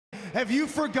Have you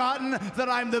forgotten that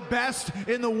I'm the best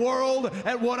in the world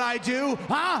at what I do?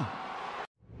 Huh?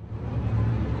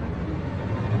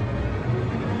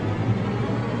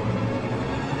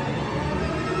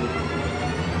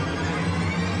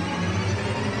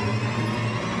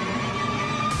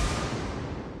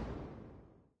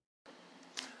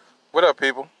 What up,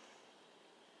 people?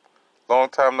 Long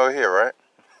time no hear, right?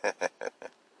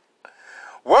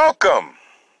 Welcome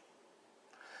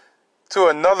to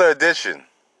another edition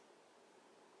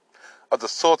of the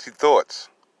Salty Thoughts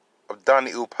of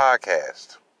Donnie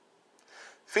podcast,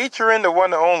 featuring the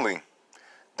one and only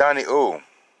Donnie,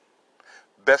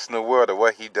 best in the world at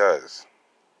what he does.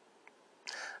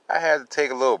 I had to take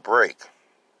a little break,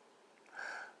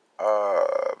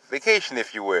 vacation,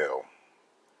 if you will,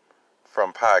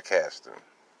 from podcasting.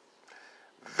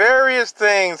 Various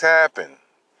things happened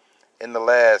in the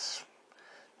last,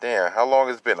 how long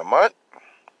it's been, a month?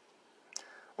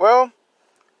 Well,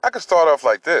 I could start off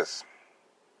like this.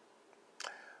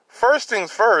 First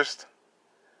things first,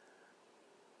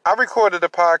 I recorded a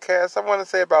podcast, I want to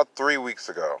say about 3 weeks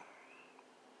ago.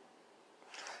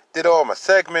 Did all my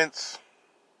segments,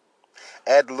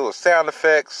 added little sound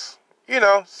effects,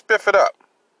 spiff it up.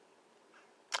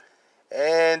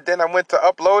 And then I went to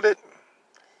upload it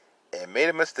and made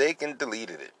a mistake and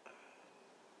deleted it.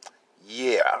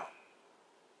 Yeah.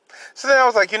 So then I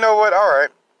was like, you know what? All right.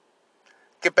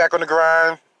 Get back on the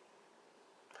grind.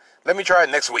 Let me try it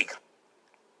next week.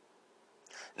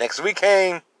 Next week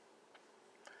came.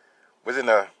 Was in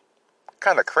a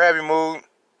kind of crabby mood.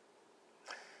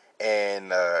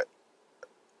 And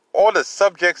all the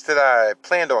subjects that I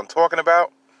planned on talking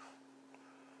about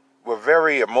were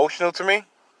very emotional to me.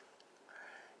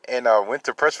 And I went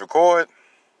to press record.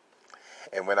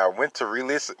 And when I went to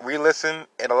re-listen,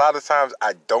 and a lot of times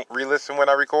I don't re-listen when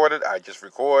I record it. I just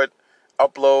record,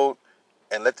 upload,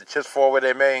 and let the chips fall where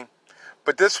they may.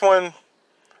 But this one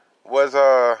was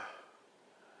a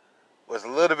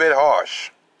little bit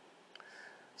harsh.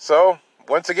 So,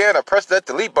 once again, I pressed that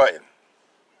delete button.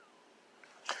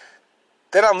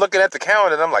 Then I'm looking at the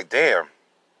calendar and I'm like, damn,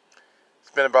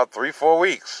 it's been about 3-4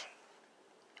 weeks.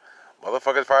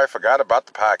 Motherfuckers probably forgot about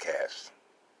the podcast.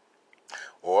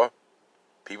 Or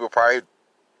people probably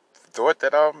thought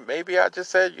that maybe I just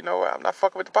said, you know what, I'm not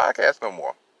fucking with the podcast no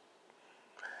more.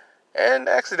 And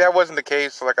actually that wasn't the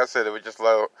case. So like I said, it was just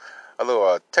a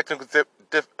little technical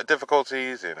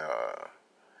difficulties and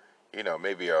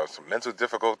maybe some mental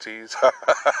difficulties. But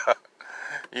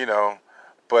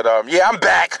yeah, I'm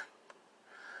back.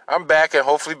 I'm back and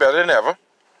hopefully better than ever.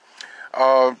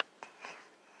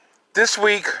 This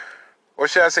week, or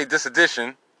should I say this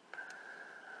edition,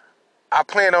 I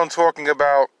plan on talking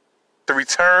about the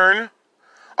return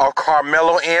of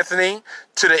Carmelo Anthony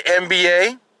to the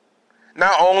NBA.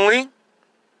 Not only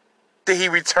did he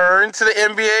return to the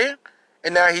NBA,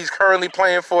 and now he's currently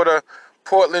playing for the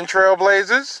Portland Trail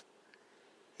Blazers,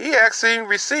 he actually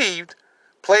received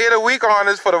Player of the Week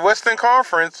honors for the Western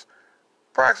Conference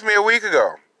approximately a week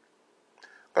ago.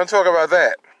 I'm going to talk about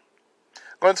that. I'm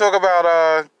going to talk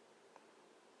about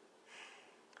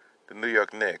the New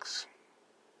York Knicks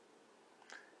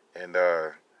and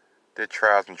their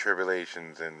trials and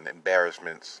tribulations and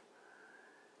embarrassments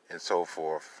and so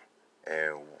forth,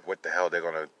 and what the hell they're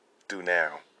going to do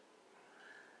now.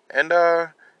 And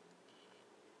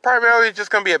primarily just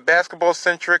going to be a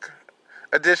basketball-centric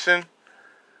edition.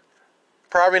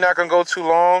 Probably not going to go too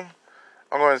long.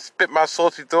 I'm going to spit my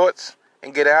salty thoughts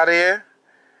and get out of here.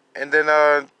 And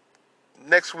then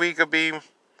next week will be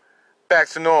back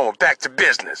to normal, back to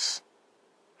business.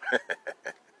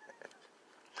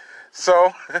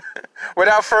 So,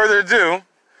 without further ado,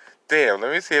 let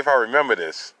me see if I remember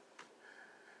this.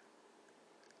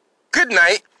 Good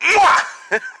night,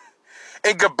 mwah!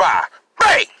 And goodbye.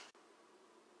 Bye!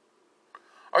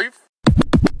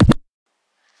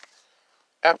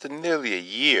 After nearly a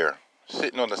year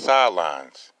sitting on the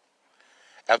sidelines,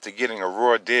 after getting a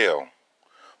raw deal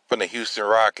from the Houston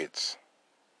Rockets,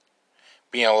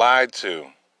 being lied to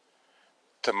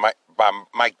by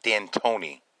Mike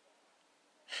D'Antoni,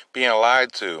 being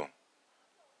lied to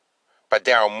by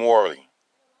Daryl Morey,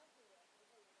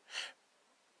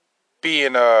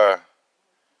 being a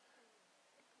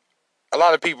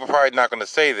lot of people probably not going to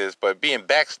say this, but being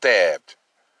backstabbed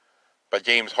by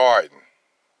James Harden.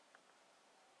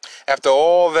 After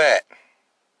all that,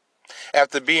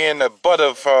 after being the butt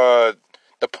of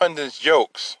the pundits'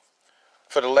 jokes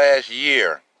for the last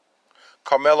year,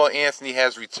 Carmelo Anthony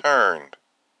has returned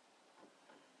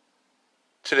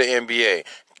to the NBA.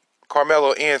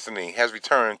 Carmelo Anthony has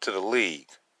returned to the league.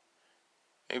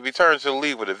 He returned to the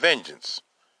league with a vengeance.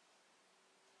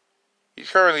 He's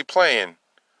currently playing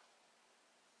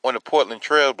on the Portland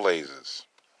Trail Blazers.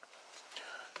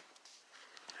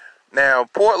 Now,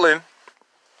 Portland,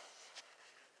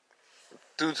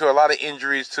 due to a lot of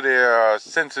injuries to their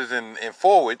centers and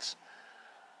forwards,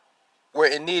 were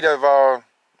in need of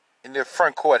in their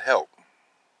front court help.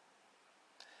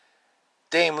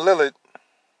 Dame Lillard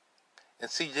and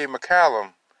C.J.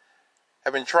 McCollum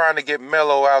have been trying to get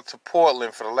Melo out to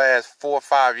Portland for the last 4 or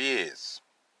 5 years.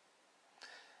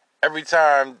 Every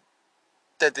time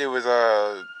that there was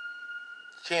a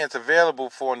chance available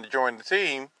for him to join the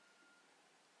team,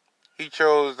 he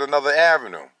chose another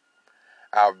avenue,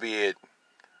 albeit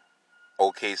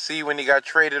OKC when he got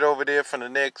traded over there from the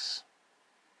Knicks.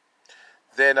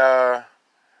 Then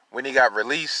when he got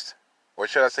released, or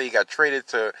should I say he got traded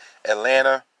to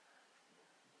Atlanta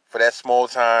for that small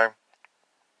time.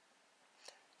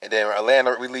 And then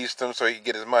Atlanta released him so he could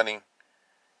get his money.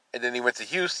 And then he went to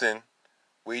Houston,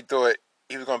 where he thought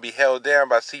he was going to be held down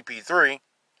by CP3,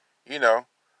 you know,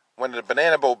 one of the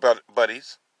Banana Boat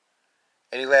buddies.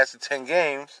 And he lasted 10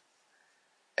 games.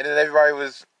 And then everybody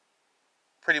was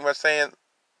pretty much saying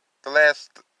the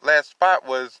last spot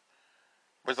was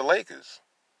the Lakers,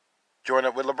 joined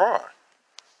up with LeBron.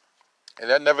 And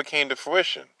that never came to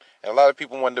fruition. And a lot of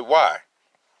people wondered why.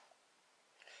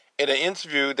 In an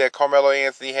interview that Carmelo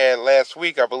Anthony had last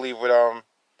week, I believe, with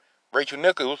Rachel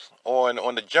Nichols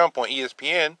on The Jump on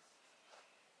ESPN,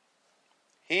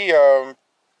 he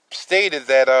stated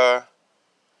that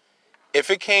if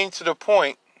it came to the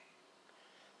point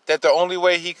that the only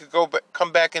way he could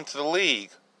come back into the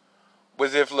league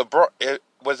was if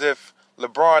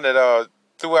LeBron had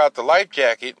threw out the life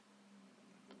jacket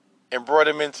and brought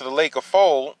him into the Laker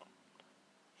fold,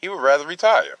 he would rather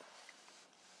retire.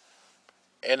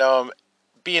 And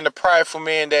being the prideful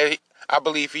man that I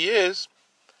believe he is,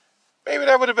 maybe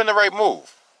that would have been the right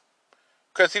move,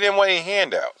 because he didn't want any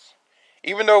handouts.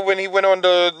 Even though when he went on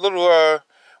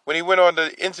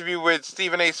the interview with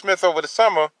Stephen A. Smith over the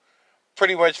summer,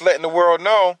 pretty much letting the world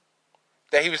know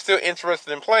that he was still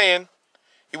interested in playing.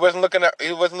 He wasn't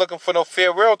looking for no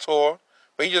farewell tour,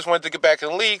 but he just wanted to get back in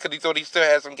the league because he thought he still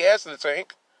had some gas in the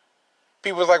tank.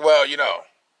 People was like, well,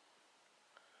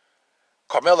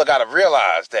 Carmelo got to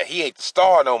realize that he ain't the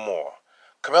star no more.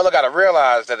 Carmelo got to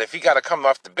realize that if he got to come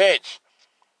off the bench,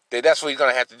 that's what he's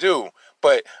going to have to do.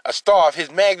 But a star of his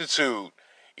magnitude,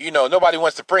 nobody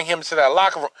wants to bring him to that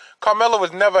locker room. Carmelo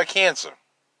was never a cancer.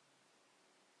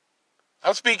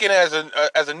 I'm speaking as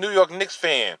a New York Knicks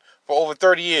fan for over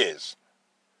 30 years.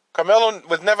 Carmelo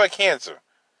was never a cancer.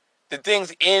 Did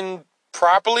things end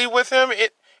properly with him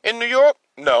in New York?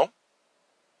 No.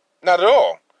 Not at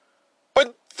all.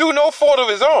 But through no fault of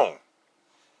his own.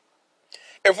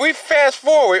 If we fast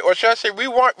forward, or should I say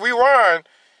rewind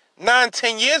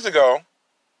 9-10 years ago,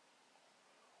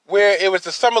 where it was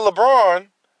the summer LeBron,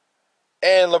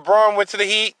 and LeBron went to the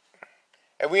Heat,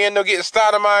 and we ended up getting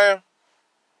Stoudemire,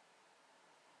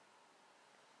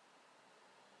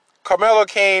 Carmelo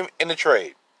came in the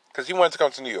trade, because he wanted to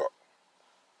come to New York.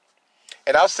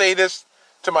 And I'll say this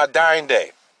to my dying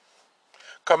day.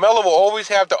 Carmelo will always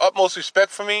have the utmost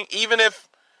respect for me, even if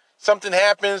something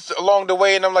happens along the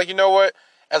way and I'm like, you know what?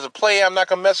 As a player, I'm not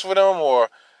going to mess with him or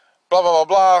blah, blah, blah,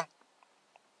 blah.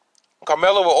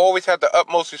 Carmelo will always have the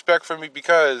utmost respect for me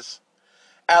because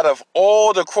out of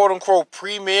all the quote-unquote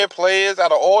premier players,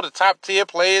 out of all the top-tier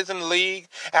players in the league,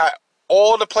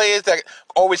 all the players that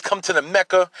always come to the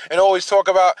Mecca and always talk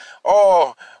about,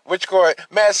 which court,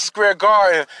 Madison Square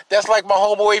Garden, that's like my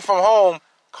home away from home.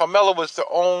 Carmelo was the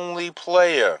only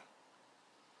player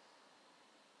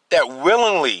that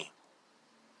willingly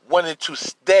wanted to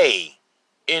stay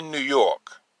in New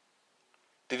York.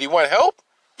 Did he want help?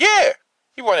 Yeah,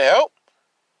 he wanted help.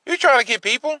 He was trying to get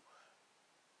people.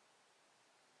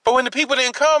 But when the people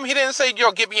didn't come, he didn't say,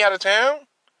 get me out of town.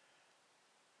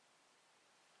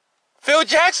 Phil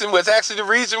Jackson was actually the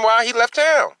reason why he left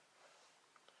town.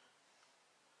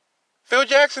 Phil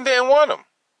Jackson didn't want him.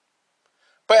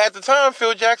 But at the time,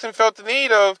 Phil Jackson felt the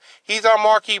need of, he's our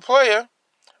marquee player.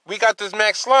 We got this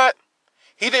max slot.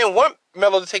 He didn't want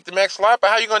Melo to take the max slot, but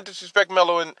how you going to disrespect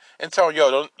Melo and tell him,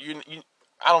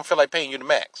 I don't feel like paying you the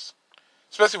max?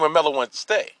 Especially when Melo wanted to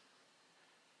stay.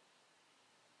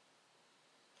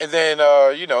 And then,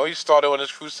 he started on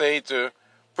his crusade to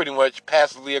pretty much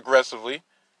passively, aggressively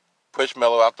push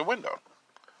Melo out the window.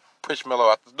 Push Melo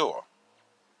out the door.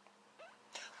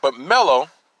 But Melo,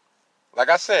 like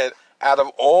I said, out of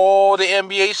all the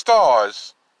NBA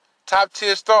stars,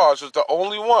 top-tier stars, was the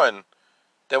only one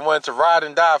that wanted to ride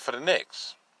and die for the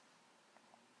Knicks.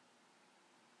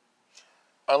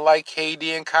 Unlike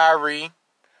KD and Kyrie,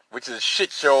 which is a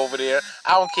shit show over there,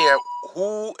 I don't care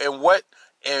who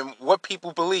and what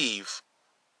people believe.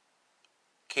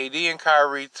 KD and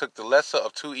Kyrie took the lesser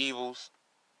of two evils.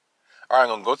 All right, I'm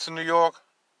going to go to New York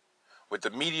with the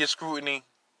media scrutiny.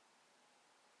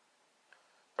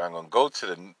 But I'm going to go to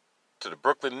the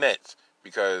Brooklyn Nets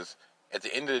because at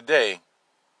the end of the day,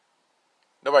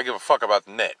 nobody give a fuck about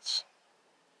the Nets.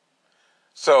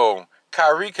 So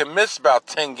Kyrie can miss about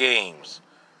 10 games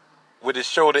with his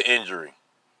shoulder injury.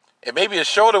 And maybe his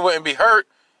shoulder wouldn't be hurt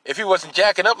if he wasn't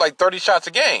jacking up like 30 shots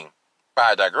a game. But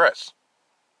I digress.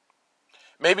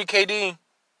 Maybe KD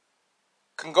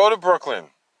can go to Brooklyn,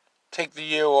 take the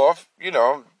year off,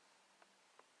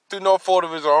 through no fault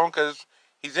of his own because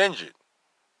he's injured.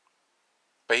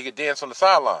 But he could dance on the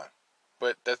sideline.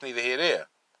 But that's neither here nor there.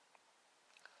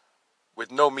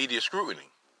 With no media scrutiny.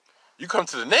 You come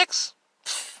to the Knicks,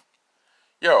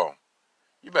 yo,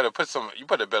 you better put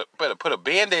put a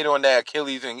Band-Aid on that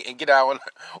Achilles and get out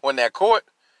on that court.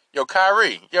 Yo,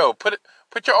 Kyrie, put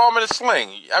your arm in a sling.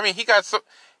 I mean, he got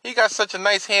such a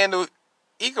nice handle.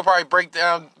 He could probably break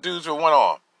down dudes with one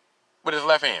arm, with his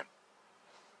left hand.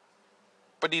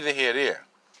 But neither here nor there.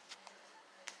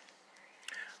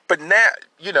 But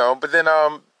now, but then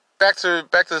back to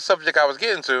the subject I was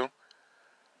getting to.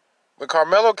 When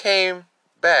Carmelo came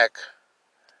back,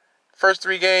 first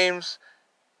 3 games,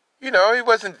 he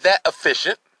wasn't that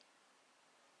efficient,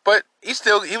 but he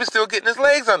was still getting his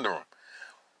legs under him.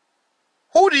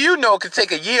 Who do you know could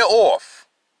take a year off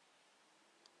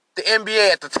the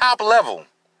NBA at the top level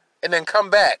and then come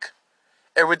back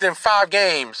and within 5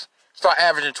 games start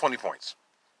averaging 20 points?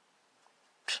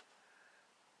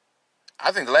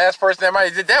 I think the last person that might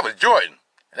have did that was Jordan.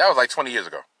 And that was like 20 years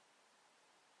ago.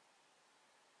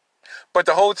 But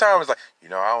the whole time it was like,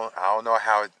 I don't know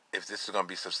if this is going to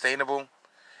be sustainable.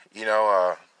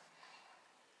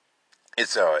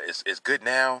 It's good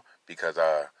now because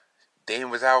Dame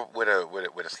was out with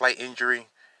a slight injury,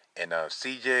 and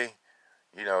CJ,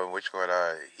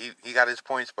 he got his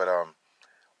points, but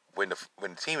when the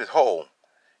team is whole,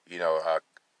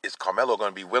 is Carmelo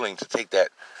going to be willing to take that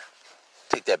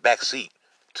back seat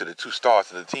to the 2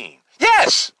 stars of the team?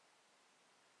 Yes,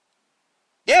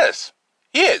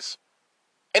 he is,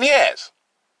 and he has,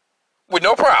 with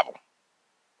no problem.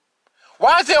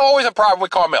 Why is there always a problem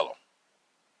with Carmelo?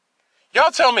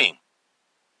 Y'all tell me,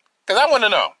 because I want to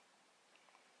know.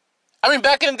 I mean,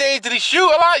 back in the days, did he shoot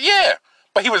a lot? Yeah,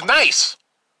 but he was nice.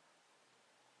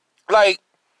 Like,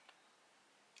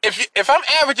 if I'm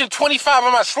averaging 25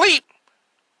 in my sleep,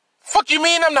 fuck you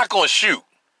mean I'm not going to shoot?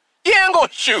 Yeah, I'm going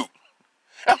to shoot.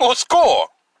 I'm going to score.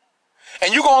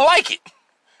 And you're going to like it,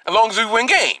 as long as we win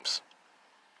games.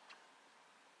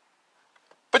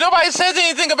 But nobody says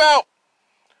anything about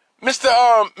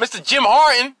Mr. Jim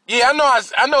Harden. Yeah,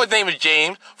 I know his name is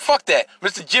James. Fuck that.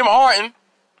 Mr. Jim Harden.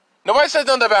 Nobody says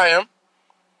nothing about him.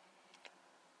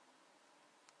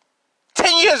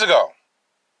 10 years ago.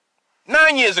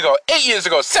 9 years ago. 8 years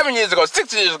ago. 7 years ago.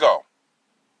 6 years ago.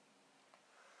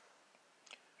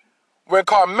 When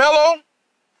Carmelo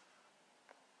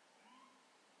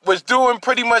was doing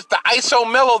pretty much the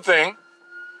ISO Melo thing,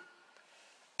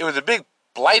 it was a big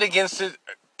blight against his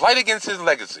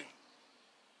legacy.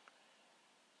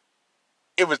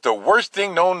 It was the worst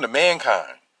thing known to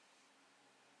mankind.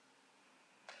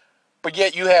 But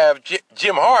yet you have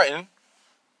Jim Harden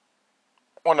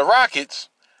on the Rockets.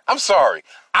 I'm sorry.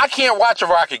 I can't watch a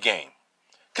Rocket game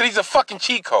because he's a fucking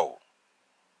cheat code.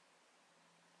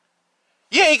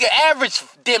 Yeah, he can average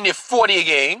damn near 40 a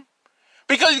game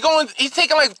because he's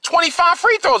taking like 25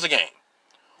 free throws a game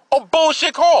or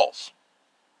bullshit calls.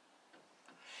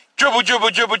 Dribble, dribble,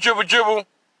 dribble, dribble, dribble.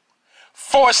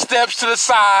 4 steps to the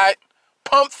side.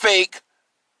 Pump fake.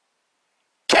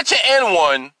 Catch an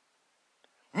N1.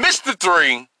 Miss the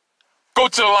 3. Go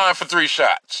to the line for 3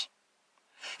 shots.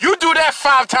 You do that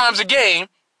 5 times a game,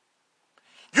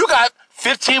 you got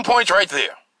 15 points right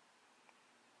there.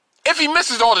 If he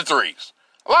misses all the 3s.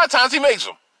 A lot of times he makes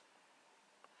them.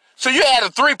 So you add a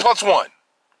 3 plus 1.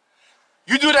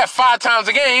 You do that 5 times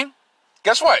a game,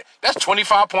 guess what? That's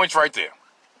 25 points right there.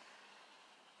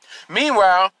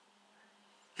 Meanwhile,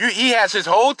 he has his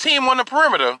whole team on the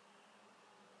perimeter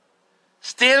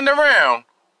standing around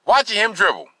watching him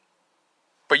dribble.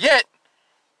 But yet,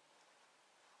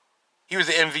 he was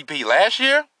the MVP last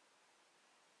year,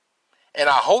 and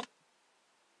I hope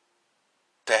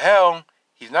to hell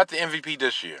he's not the MVP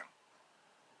this year.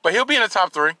 But he'll be in the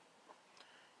top 3.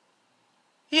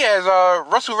 He has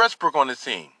Russell Westbrook on his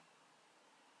team.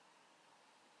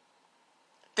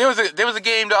 There was a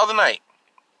game the other night.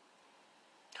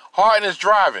 Harden is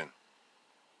driving.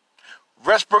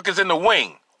 Westbrook is in the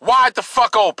wing, wide the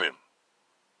fuck open.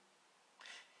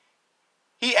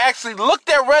 He actually looked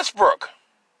at Westbrook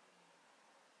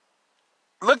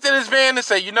looked at his man and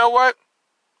said, you know what?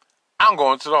 I'm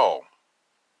going to the hole.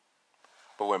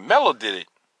 But when Me7o did it,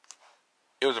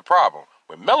 it was a problem.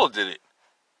 When Me7o did it,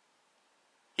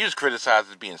 he was criticized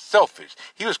as being selfish.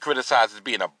 He was criticized as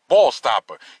being a ball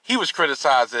stopper. He was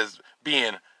criticized as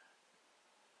being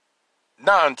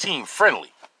non-team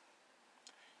friendly.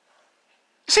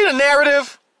 You see the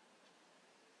narrative?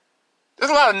 There's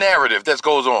a lot of narrative that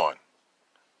goes on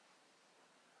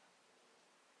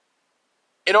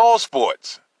in all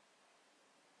sports.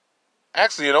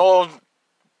 Actually, in all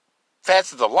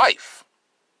facets of life.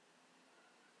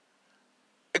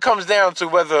 It comes down to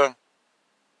whether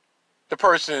the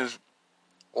person is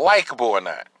likable or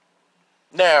not.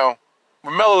 Now,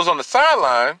 when Me7o's on the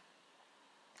sideline,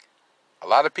 a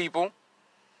lot of people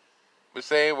would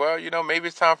say, well, you know, maybe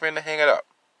it's time for him to hang it up.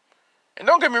 And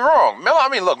don't get me wrong,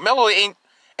 Me7o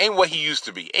ain't what he used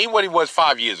to be. Ain't what he was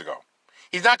 5 years ago.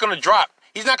 He's not going to drop.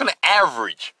 He's not going to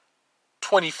average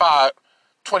 25,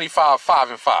 5,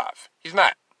 and 5. He's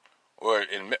not. Or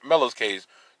in Me7o's case,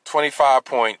 25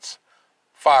 points,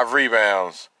 5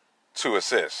 rebounds, 2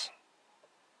 assists.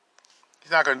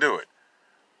 He's not going to do it.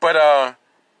 But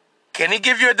can he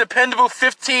give you a dependable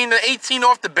 15 to 18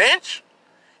 off the bench?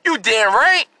 You damn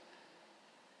right.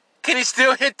 Can he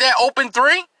still hit that open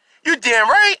three? You damn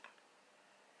right.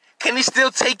 Can he still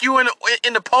take you in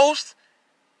the post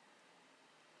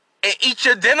and eat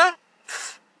your dinner?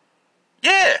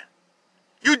 Yeah.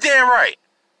 You damn right.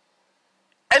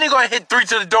 And he's going to hit 3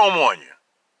 to the dome on you.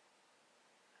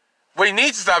 What he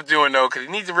needs to stop doing, though, because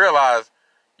he needs to realize,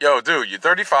 yo, dude, you're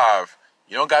 35.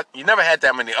 You never had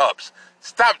that many ups.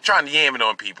 Stop trying to yam it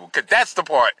on people, because that's the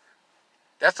part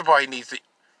he needs to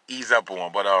ease up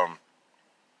on. But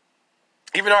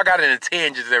even though I got into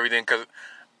tangents and everything, because,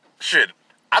 shit,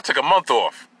 I took a month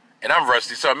off, and I'm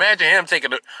rusty. So imagine him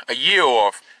taking a year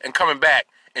off and coming back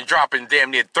and dropping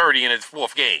damn near 30 in his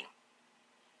 4th game.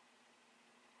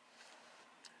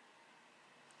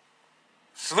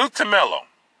 Salute to Me7o.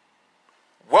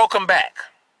 Welcome back.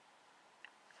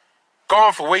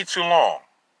 Gone for way too long.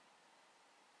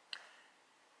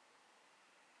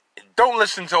 Don't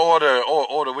listen to all the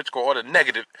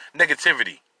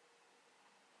negativity.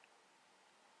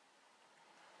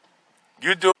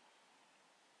 You do,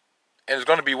 and it's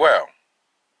going to be well.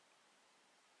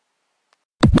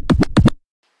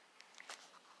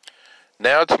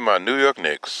 Now to my New York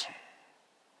Knicks.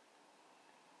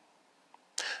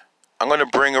 I'm going to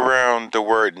bring around the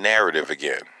word narrative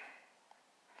again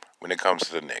when it comes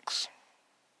to the Knicks.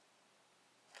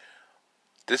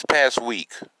 This past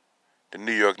week, the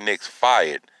New York Knicks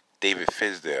fired David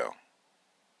Fizdale.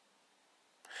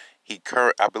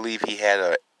 I believe he had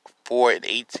a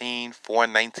 4-18,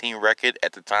 4-19 record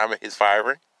at the time of his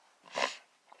firing.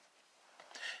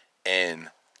 And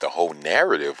the whole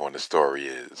narrative on the story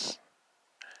is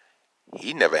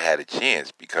he never had a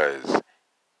chance because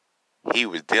he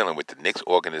was dealing with the Knicks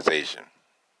organization.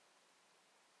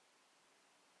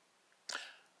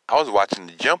 I was watching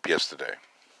The Jump yesterday,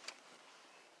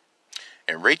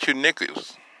 and Rachel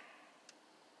Nichols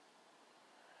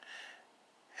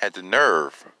had the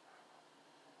nerve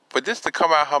for this to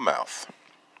come out her mouth.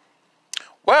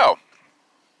 Well,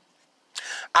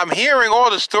 I'm hearing all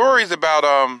the stories about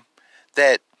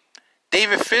that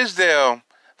David Fizdale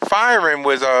firing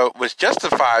was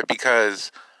justified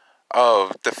because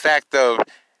of the fact of,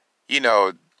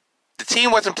 the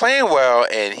team wasn't playing well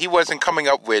and he wasn't coming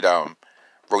up with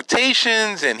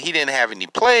rotations and he didn't have any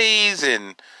plays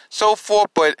and so forth.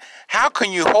 But how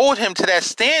can you hold him to that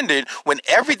standard when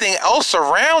everything else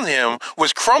around him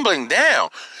was crumbling down?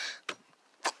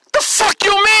 The fuck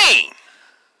you mean?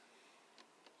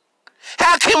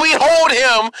 How can we hold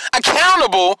him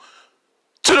accountable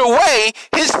to the way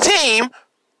his team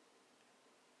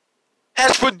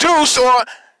has produced or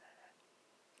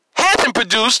hasn't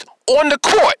produced on the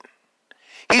court?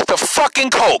 He's the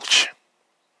fucking coach.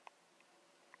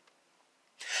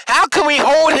 How can we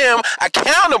hold him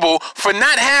accountable for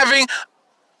not having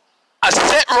a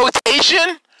set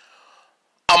rotation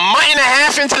a month and a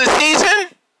half into the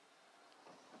season?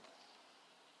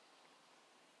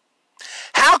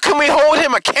 How can we hold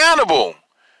him accountable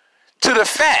to the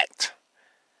fact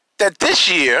that this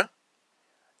year,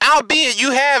 albeit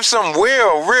you have some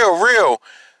real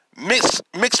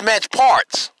mixed match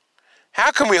parts,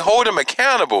 how can we hold him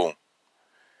accountable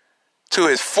to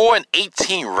his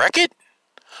 4-18 record?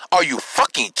 Are you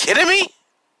fucking kidding me?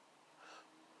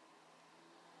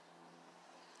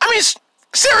 I mean,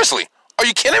 seriously, are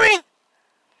you kidding me?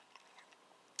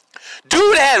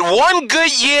 Dude had one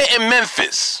good year in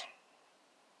Memphis.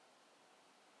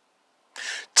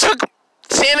 Took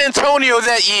San Antonio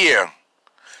that year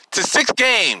to 6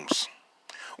 games.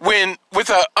 when with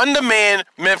an undermanned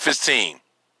Memphis team.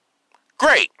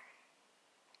 Great.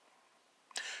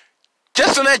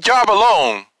 Just on that job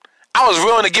alone, I was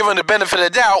willing to give him the benefit of the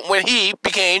doubt when he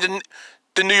became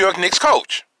the New York Knicks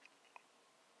coach.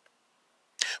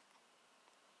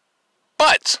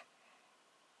 But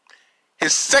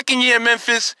his second year in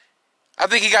Memphis, I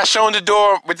think he got shown the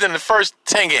door within the first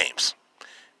 10 games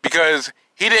because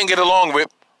he didn't get along with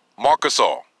Marc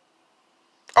Gasol.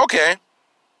 Okay.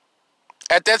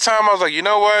 At that time, I was like, you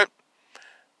know what?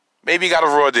 Maybe he got a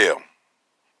raw deal.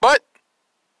 But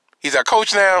he's our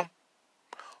coach now.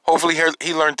 Hopefully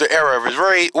he learned the error of his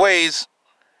ways,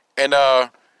 and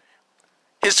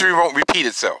history won't repeat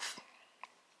itself.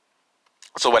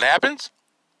 So what happens?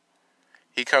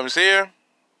 He comes here,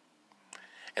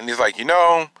 and he's like, I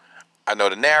know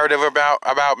the narrative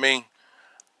about me.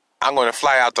 I'm going to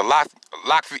fly out to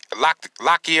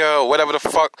Latvia or wherever the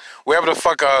fuck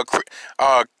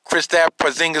Kristaps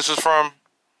Porzingis was from,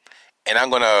 and I'm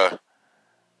going to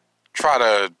try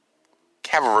to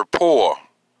have a rapport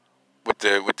with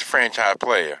the franchise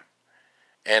player,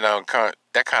 and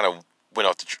that kind of went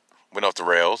off the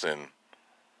rails and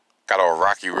got all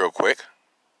rocky real quick.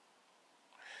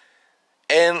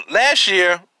 And last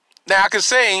year, now I can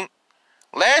say,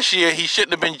 last year he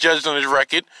shouldn't have been judged on his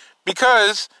record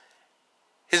because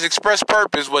his express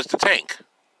purpose was to tank.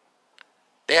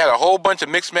 They had a whole bunch of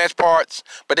mixed match parts,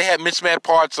 but they had mixed match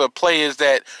parts of players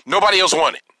that nobody else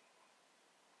wanted.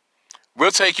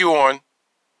 We'll take you on.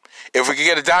 If we can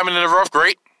get a diamond in the rough,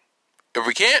 great. If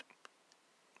we can't,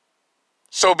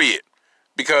 so be it.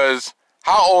 Because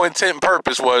our whole intent and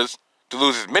purpose was to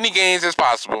lose as many games as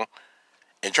possible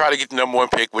and try to get the number one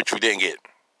pick, which we didn't get.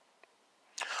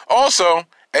 Also,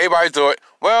 everybody thought,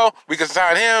 well, we could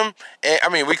sign him, and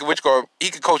he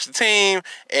could coach the team,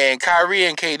 and Kyrie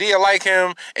and KD are like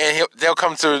him, and they'll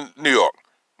come to New York.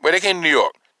 Well, they came to New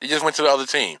York. They just went to the other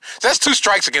team. So that's 2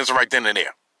 strikes against him right then and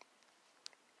there.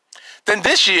 Then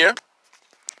this year,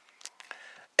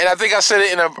 and I think I said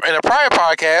it in a prior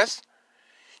podcast,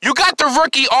 you got the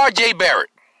rookie R.J. Barrett.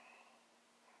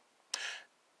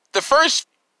 The first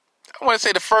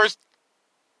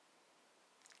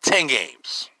 10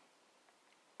 games.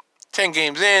 10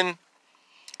 games in,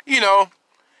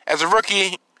 as a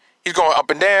rookie, he's going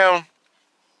up and down.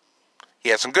 He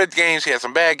had some good games, he had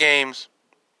some bad games.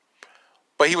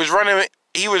 But he was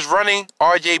running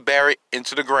R.J. Barrett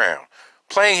into the ground,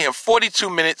 playing him 42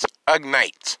 minutes a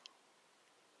night.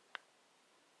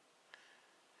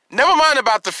 Never mind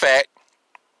about the fact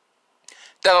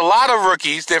that a lot of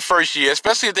rookies, their first year,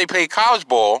 especially if they play college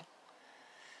ball,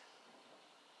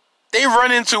 they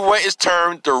run into what is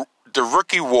termed the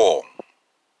rookie wall.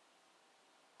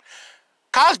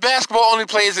 College basketball only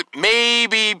plays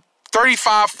maybe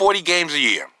 35, 40 games a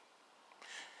year.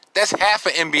 That's half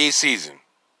an NBA season.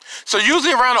 So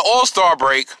usually around the All-Star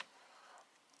break,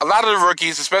 a lot of the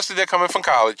rookies, especially they're coming from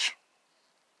college,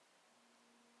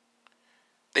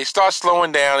 they start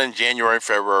slowing down in January,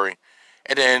 February,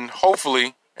 and then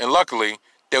hopefully and luckily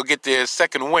they'll get their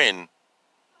second win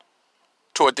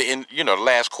toward the end, the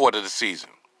last quarter of the season.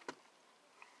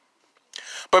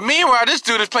 But meanwhile, this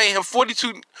dude is playing him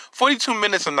 42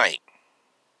 minutes a night.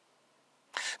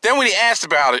 Then when he asked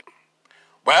about it,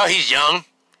 well, he's young.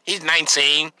 He's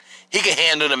 19. He can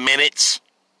handle the minutes.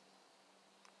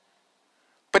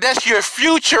 But that's your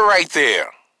future right there.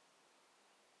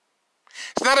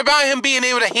 It's not about him being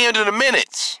able to handle the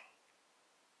minutes.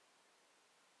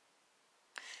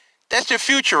 That's your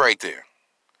future right there.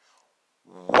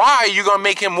 Why are you going to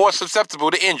make him more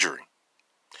susceptible to injury?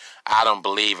 I don't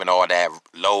believe in all that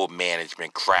load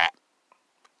management crap.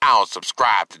 I don't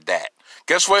subscribe to that.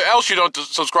 Guess what else you don't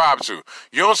subscribe to?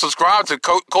 You don't subscribe to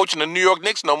coaching the New York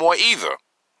Knicks no more either.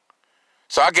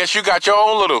 So I guess you got your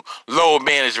own little load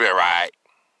management, right?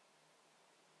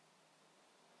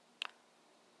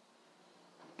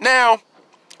 Now,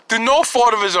 through no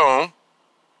fault of his own,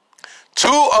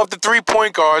 2 of the 3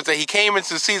 point guards that he came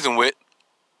into the season with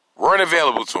weren't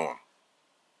available to him.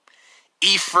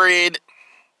 Efred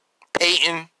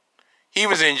Payton, he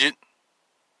was injured.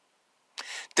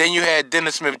 Then you had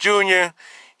Dennis Smith Jr.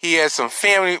 He had some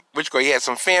family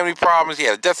problems. He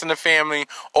had a death in the family.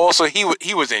 Also, he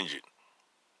was injured.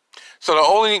 So the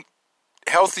only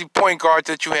healthy point guard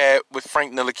that you had was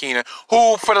Frank Ntilikina,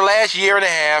 who for the last year and a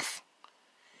half,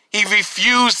 he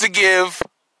refused to give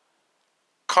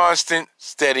constant,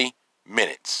 steady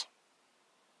minutes.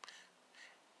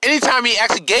 Anytime he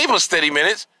actually gave him steady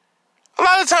minutes, a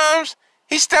lot of times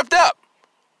he stepped up.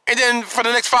 And then for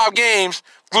the next 5 games,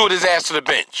 glued his ass to the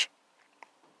bench.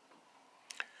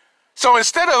 So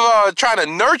instead of trying to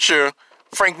nurture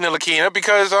Frank Ntilikina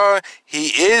because he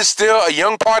is still a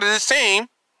young part of this team.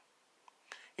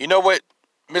 You know what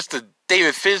Mr.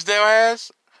 David Fizdale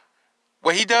has?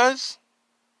 What he does?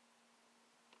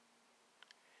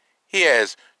 He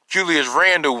has Julius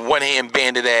Randle one-hand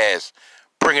banded ass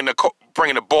bringing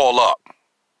the ball up.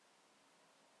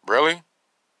 Really?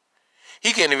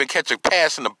 He can't even catch a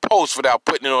pass in the post without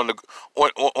putting it on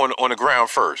the ground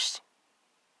first.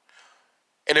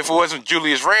 And if it wasn't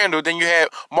Julius Randle, then you had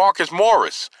Marcus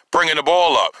Morris bringing the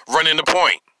ball up, running the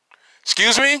point.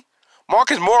 Excuse me?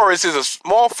 Marcus Morris is a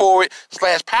small forward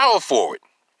 / power forward.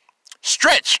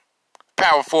 Stretch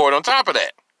power forward on top of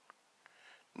that.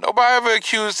 Nobody ever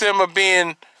accused him of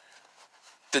being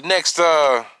the next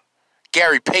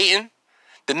Gary Payton,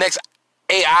 the next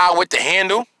AI with the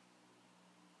handle.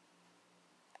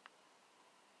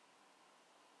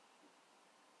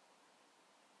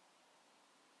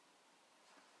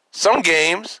 Some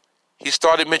games, he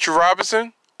started Mitchell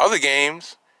Robinson. Other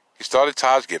games, he started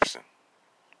Taj Gibson.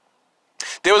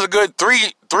 There was a good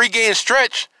three-game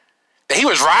stretch that he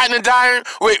was riding and dying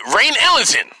with Rain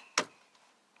Ellington.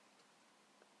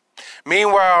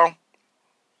 Meanwhile,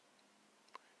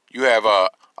 you have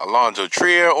Alonzo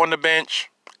Trier on the bench,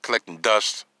 collecting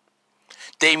dust.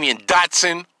 Damian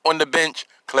Dotson on the bench,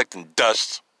 collecting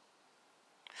dust.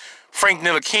 Frank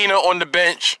Ntilikina on the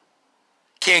bench,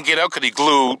 can't get up because he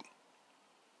glued.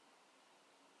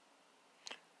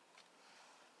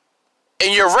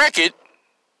 And your record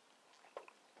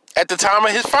at the time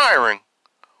of his firing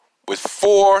was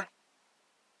 4-19,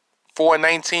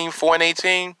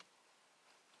 4-18.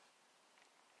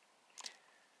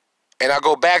 And I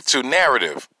go back to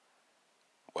narrative.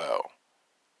 Well,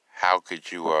 how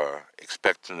could you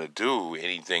expect him to do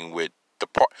anything with the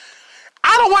part?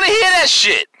 I don't want to hear that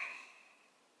shit.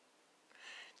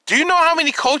 Do you know how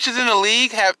many coaches in the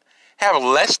league have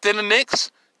less than the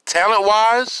Knicks,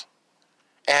 talent-wise,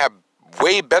 and have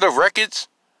way better records?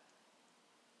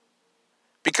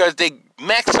 Because they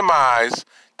maximize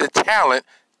the talent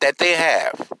that they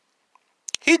have.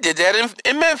 He did that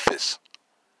in Memphis.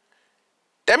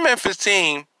 That Memphis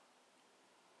team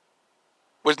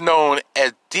was known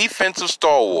as defensive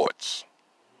stalwarts.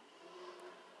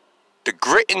 The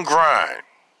grit and grind.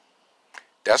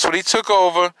 That's what he took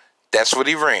over. That's what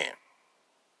he ran.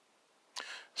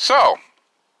 So,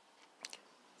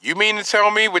 you mean to tell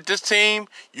me with this team,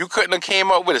 you couldn't have came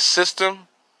up with a system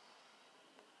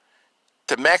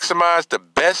to maximize the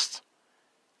best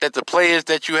that the players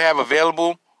that you have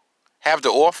available have to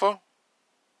offer?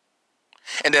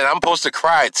 And then I'm supposed to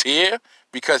cry a tear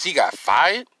because he got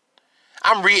fired?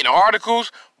 I'm reading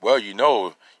articles. Well, you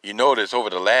notice over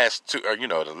the last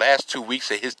 2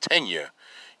 weeks of his tenure,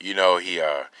 he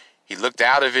looked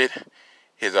out of it.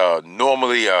 His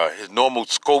normal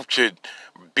sculptured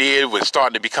beard was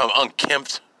starting to become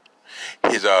unkempt.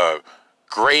 His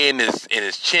gray in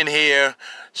his chin hair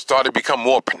started to become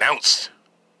more pronounced.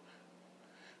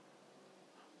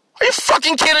 Are you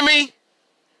fucking kidding me?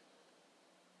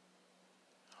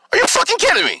 Are you fucking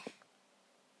kidding me?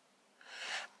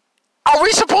 Are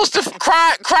we supposed to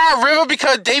cry a river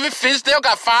because David Fizdale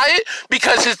got fired?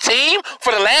 Because his team,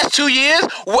 for the last 2 years,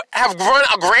 have run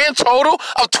a grand total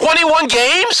of 21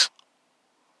 games?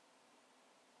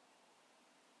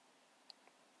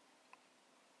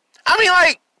 I mean,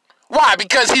 why?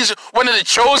 Because he's one of the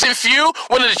chosen few?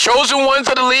 One of the chosen ones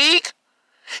of the league?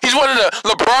 He's one of the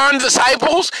LeBron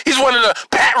disciples? He's one of the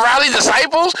Pat Riley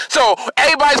disciples? So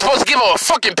everybody's supposed to give him a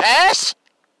fucking pass?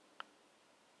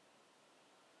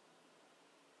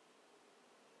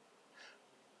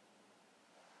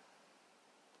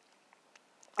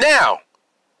 Now,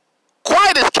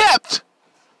 quiet is kept,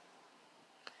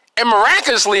 and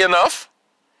miraculously enough,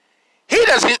 he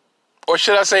doesn't, or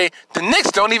should I say, the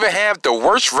Knicks don't even have the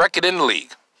worst record in the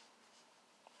league.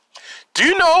 Do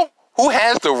you know who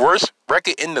has the worst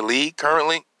record in the league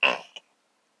currently?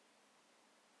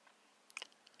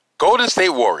 Golden State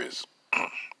Warriors.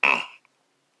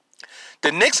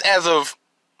 The Knicks, as of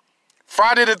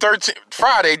Friday,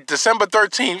 December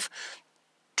 13th,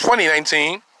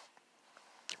 2019,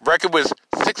 record was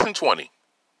 6-20.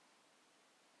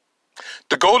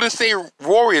 The Golden State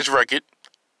Warriors record,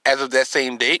 as of that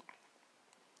same date,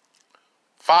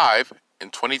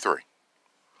 5-23.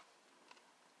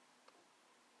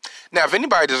 Now, if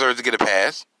anybody deserves to get a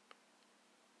pass,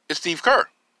 it's Steve Kerr.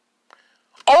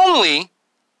 Only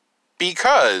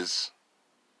because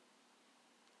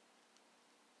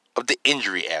of the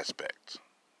injury aspect.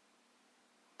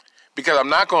 Because I'm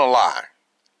not going to lie.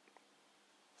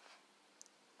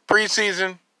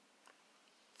 Preseason,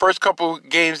 first couple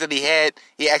games that he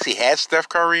actually had Steph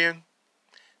Curry in,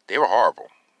 they were horrible.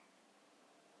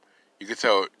 You could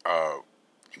tell,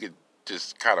 you could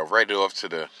just kind of write it off to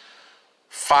the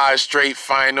 5 straight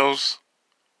finals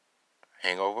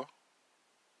hangover.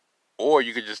 Or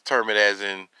you could just term it as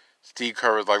in Steve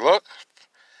Kerr was like, look,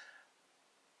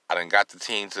 I done got the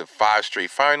team to 5 straight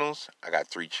finals. I got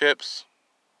 3 chips.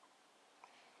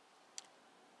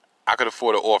 I could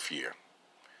afford an off year.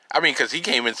 I mean, because he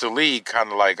came into the league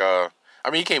kind of like,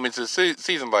 he came into the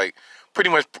season like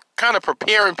pretty much kind of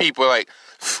preparing people like,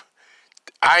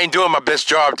 I ain't doing my best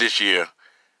job this year.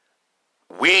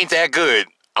 We ain't that good.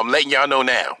 I'm letting y'all know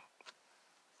now.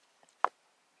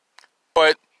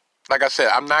 But, like I said,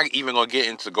 I'm not even going to get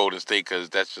into Golden State because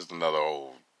that's just another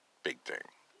old big thing.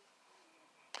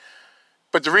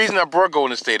 But the reason I brought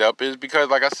Golden State up is because,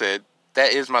 like I said,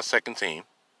 that is my second team.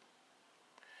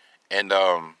 And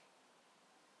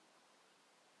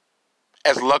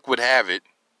as luck would have it,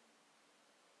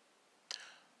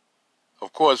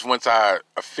 of course, once I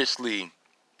officially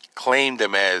claimed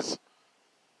them as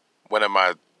one of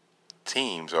my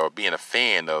teams or being a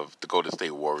fan of the Golden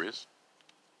State Warriors,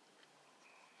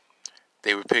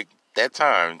 they would pick that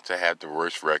time to have the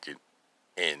worst record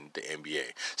in the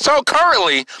NBA. So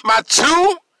currently, my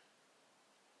 2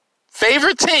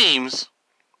 favorite teams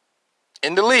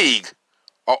in the league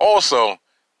are also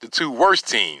the 2 worst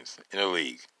teams in the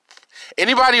league.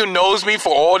 Anybody who knows me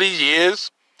for all these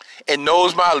years and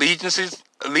knows my allegiances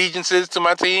to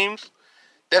my teams,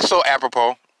 that's so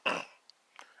apropos.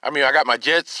 I mean, I got my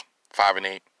Jets,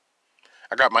 5-8.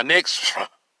 I got my Knicks.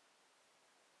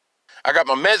 I got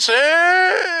my Mets.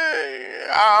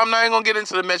 I'm not even gonna get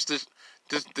into the Mets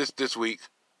this week,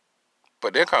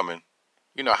 but they're coming.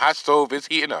 You know, hot stove is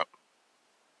heating up.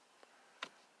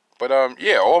 But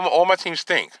yeah, all my teams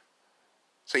stink.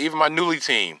 So even my newly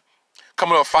team,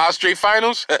 coming off 5 straight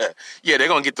finals, yeah, they're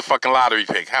gonna get the fucking lottery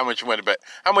pick. How much you want to bet?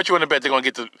 How much you want to bet they're gonna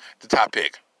get the top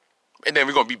pick? And then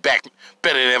we're gonna be back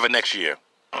better than ever next year.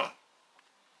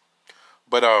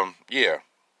 But yeah.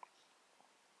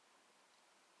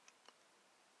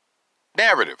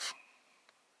 Narrative.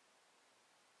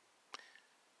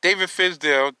 David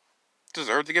Fizdale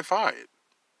deserved to get fired.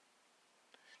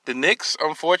 The Knicks,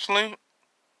 unfortunately,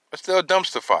 are still a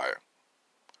dumpster fire.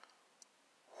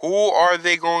 Who are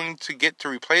they going to get to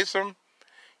replace him?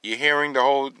 You're hearing the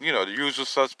whole, the usual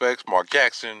suspects, Mark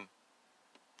Jackson,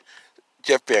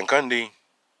 Jeff Van Gundy,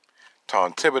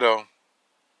 Tom Thibodeau.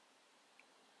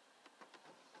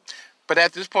 But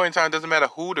at this point in time, it doesn't matter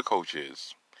who the coach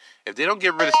is. If they don't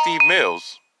get rid of Steve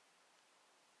Mills,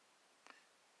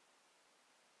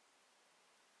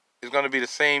 it's going to be the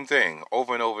same thing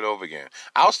over and over and over again.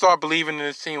 I'll start believing in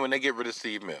this team when they get rid of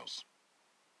Steve Mills.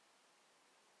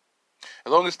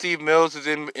 As long as Steve Mills is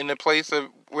in the place of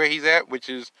where he's at, which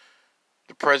is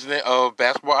the president of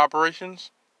basketball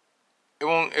operations, it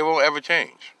won't ever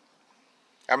change.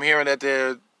 I'm hearing that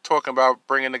they're talking about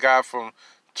bringing the guy from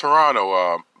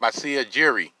Toronto, Masai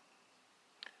Ujiri,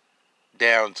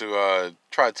 down to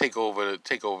try to take over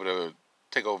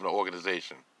the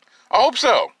organization. I hope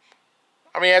so.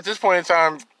 I mean, at this point in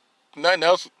time, nothing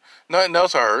else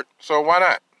hurt. So why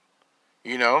not?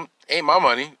 Ain't my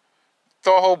money.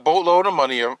 Throw a whole boatload of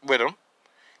money with him.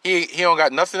 He don't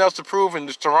got nothing else to prove in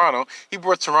this Toronto. He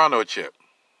brought Toronto a chip.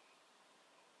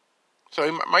 So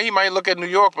he might look at New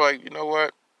York like, you know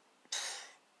what?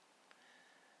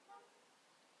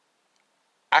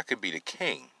 I could be the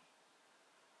king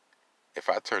if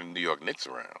I turn the New York Knicks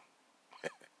around.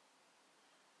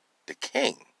 The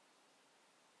king.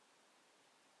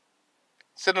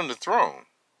 Sit on the throne.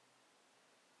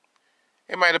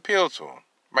 It might appeal to him.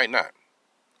 Might not.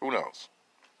 Who knows?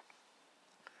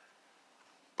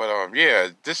 But yeah,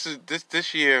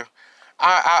 this year,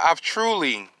 I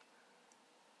truly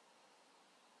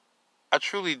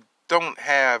don't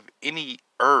have any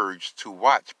urge to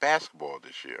watch basketball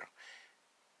this year.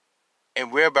 And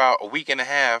we're about a week and a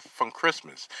half from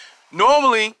Christmas.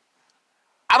 Normally,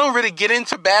 I don't really get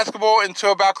into basketball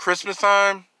until about Christmas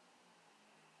time.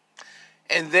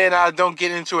 And then I don't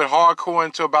get into it hardcore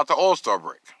until about the All-Star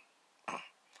break.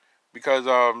 Because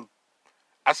I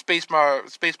space my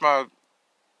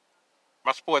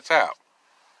sports out.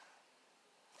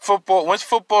 Once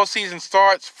football season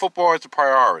starts, football is a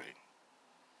priority.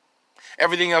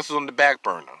 Everything else is on the back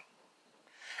burner.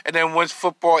 And then once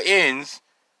football ends,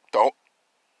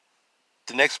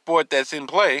 the next sport that's in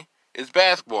play is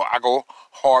basketball. I go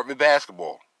hard with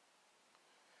basketball.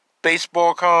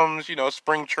 Baseball comes,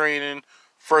 spring training,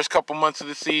 first couple months of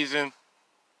the season.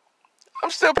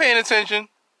 I'm still paying attention.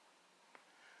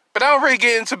 But I don't really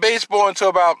get into baseball until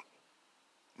about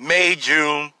May,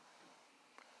 June.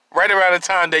 Right around the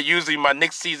time that usually my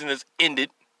Knicks season is ended.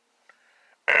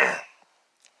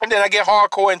 And then I get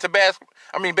hardcore into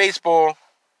baseball,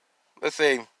 let's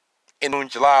say in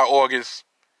July, August,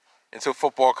 until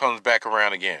football comes back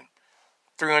around again.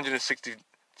 360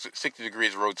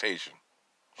 degrees of rotation.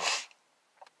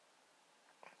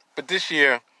 But this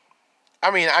year,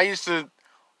 I used to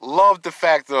love the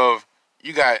fact of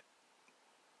you got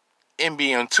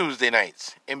NBA on Tuesday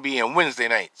nights, NBA on Wednesday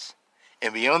nights,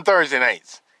 NBA on Thursday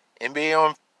nights, NBA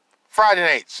on Friday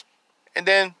nights, and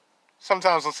then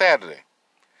sometimes on Saturday.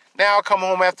 Now I come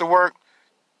home after work,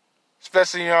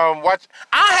 especially watch.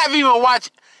 I haven't even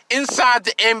watched inside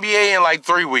the NBA in like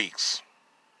 3 weeks.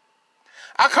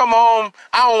 I come home,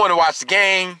 I don't want to watch the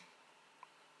game.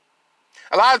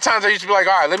 A lot of times I used to be like,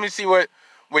 all right, let me see what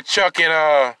Chuck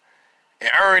and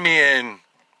Ernie and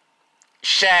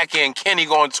Shaq and Kenny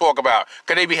going to talk about,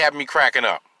 because they be having me cracking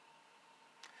up.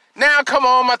 Now I come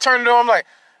home, I turn it on, I'm like,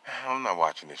 I'm not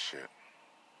watching this shit.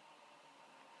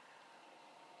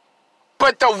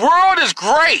 But the world is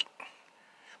great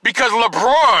because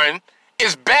LeBron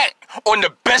is back on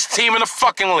the best team in the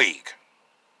fucking league.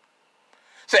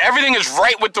 So everything is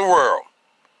right with the world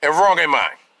and wrong in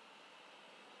mine.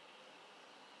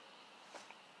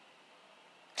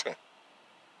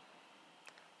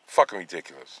 Fucking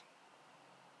ridiculous.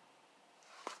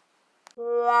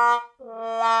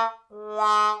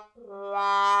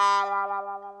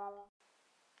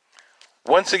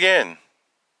 Once again,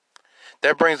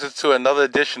 that brings us to another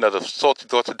edition of the Salty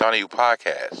Thoughts of Donnie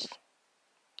podcast.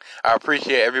 I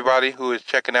appreciate everybody who is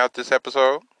checking out this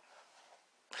episode.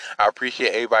 I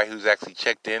appreciate everybody who's actually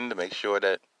checked in to make sure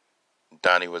that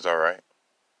Donnie was all right.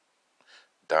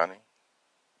 Donnie,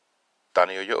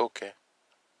 are you okay?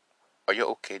 Are you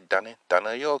okay, Donnie? Donnie,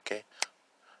 are you okay?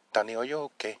 Donnie, are you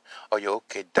okay? Are you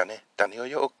okay, Donnie? Donnie, are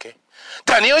you okay?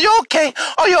 Donnie, are you okay?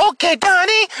 Are you okay,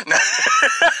 Donnie?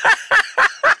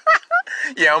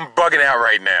 Yeah, I'm bugging out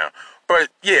right now. But,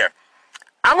 yeah,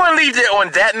 I'm going to leave it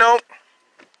on that note.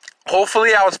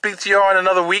 Hopefully, I'll speak to you all in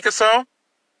another week or so.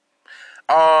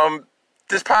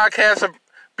 This podcast will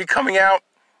be coming out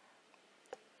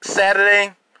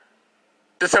Saturday,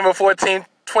 December 14th,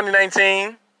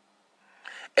 2019.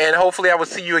 And hopefully I will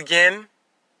see you again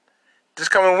this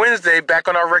coming Wednesday back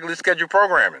on our regularly scheduled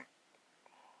programming.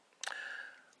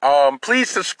 Please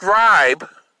subscribe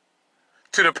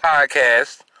to the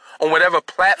podcast on whatever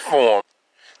platform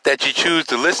that you choose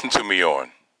to listen to me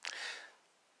on.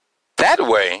 That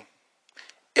way,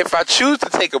 if I choose to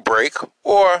take a break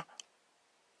or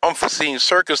unforeseen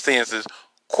circumstances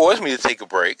cause me to take a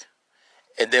break,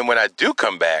 and then when I do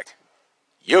come back,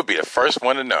 you'll be the first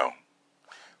one to know.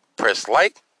 Press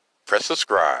like, press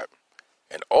subscribe,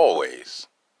 and always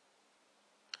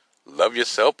love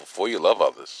yourself before you love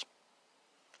others.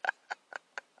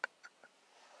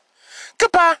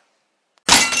 Goodbye.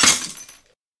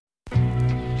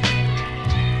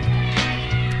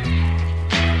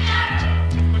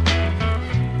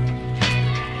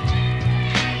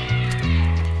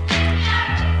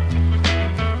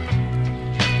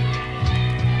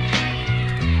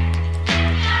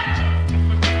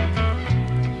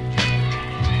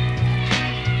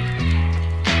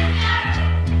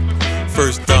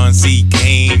 First Don C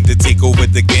came to take over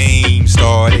the game.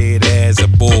 Started as a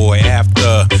boy.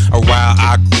 After a while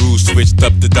I grew, switched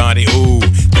up to Donnie. Ooh,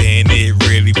 then it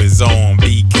really was on.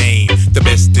 Became the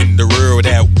best in the world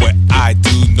at what I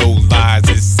do. No lies,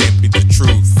 it's simply the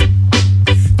truth.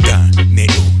 Donnie,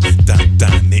 Donnie,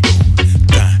 Donnie.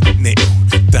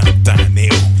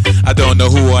 I don't know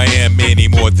who I am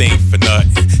anymore, think for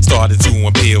nothing. Started to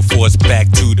impale, forced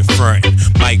back to the front.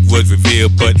 Mike was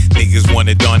revealed, but niggas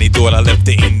wanted Donnie. Thought I left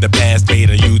it in the past, made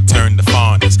a U-turn to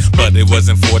fondness. But it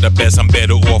wasn't for the best, I'm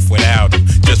better off without him.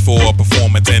 Just for a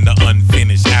performance and an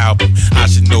unfinished album. I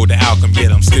should know the outcome,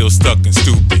 yet I'm still stuck and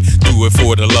stupid. Do it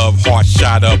for the love, heart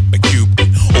shot up a Cupid.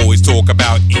 Always talk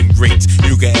about ingrates,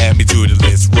 you can add me to the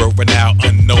list. World renowned,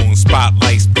 unknown,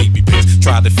 spotlights, baby bitch.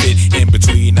 Try to fit in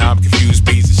between, now I'm confused,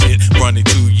 piece of shit. Running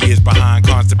 2 years behind,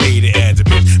 constipated as a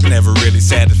bitch. Never really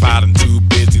satisfied, I'm too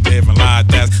busy living life.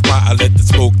 That's why I let the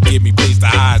smoke give me place to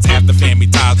hide. Half the family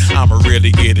ties, I'ma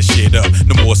really get the shit up.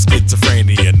 No more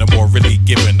schizophrenia, no more really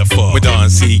giving a fuck. When Don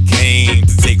C came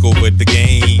to take over the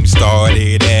game,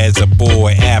 started as a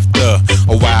boy. After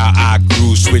a while I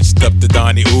grew, switched up to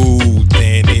Donnie. Ooh,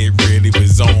 then it really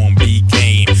was on.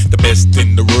 Became the best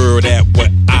in the world at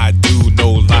what